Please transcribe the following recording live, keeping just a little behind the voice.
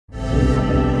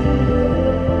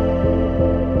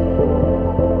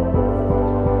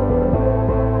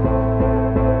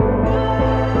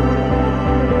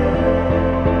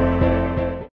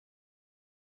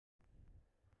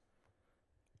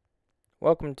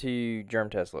Welcome to Germ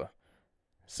Tesla.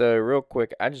 So real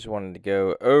quick, I just wanted to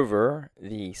go over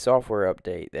the software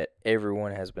update that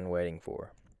everyone has been waiting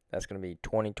for. That's going to be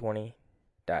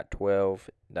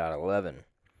 2020.12.11. And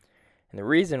the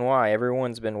reason why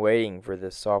everyone's been waiting for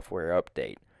this software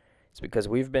update is because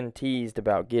we've been teased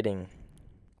about getting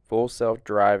full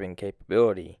self-driving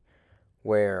capability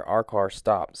where our car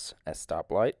stops at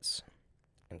stoplights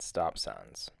and stop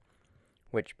signs,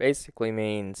 which basically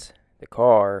means the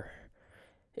car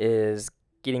is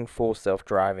getting full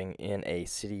self-driving in a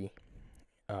city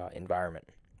environment.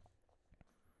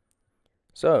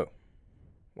 So,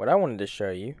 what I wanted to show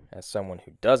you, as someone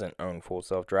who doesn't own full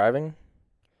self-driving,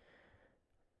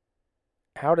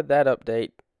 how did that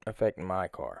update affect my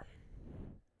car?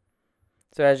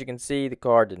 So as you can see, the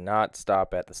car did not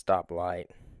stop at the stoplight.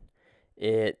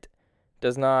 It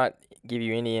does not give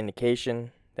you any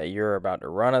indication that you're about to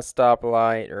run a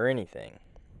stoplight or anything.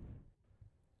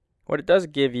 What it does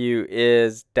give you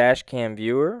is dash cam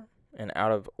viewer and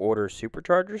out of order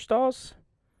supercharger stalls.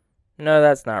 No,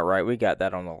 that's not right. We got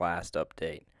that on the last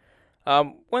update.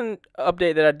 One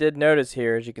update that I did notice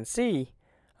here, as you can see,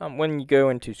 when you go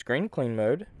into screen clean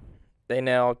mode, they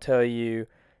now tell you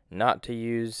not to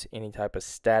use any type of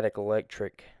static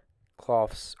electric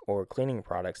cloths or cleaning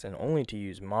products and only to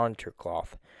use monitor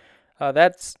cloth.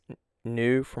 That's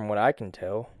new from what I can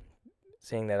tell,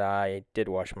 seeing that I did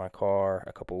wash my car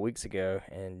a couple weeks ago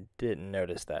and didn't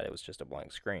notice that it was just a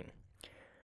blank screen.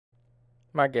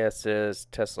 My guess is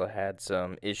Tesla had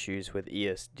some issues with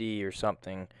ESD or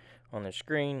something on the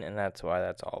screen, and that's why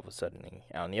that's all of a sudden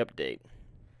out in the update.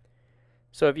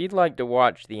 So if you'd like to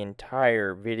watch the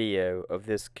entire video of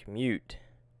this commute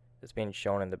that's being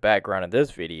shown in the background of this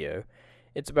video,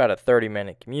 it's about a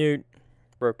 30-minute commute,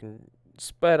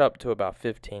 sped up to about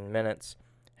 15 minutes.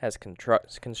 Has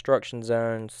construction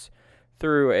zones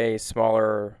through a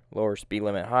smaller, lower speed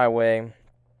limit highway,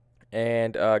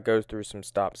 and goes through some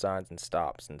stop signs and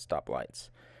stops and stoplights.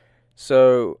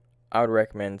 So I would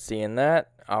recommend seeing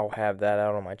that. I'll have that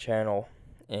out on my channel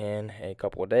in a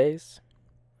couple of days.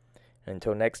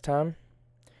 Until next time,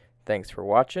 thanks for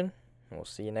watching, and we'll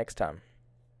see you next time.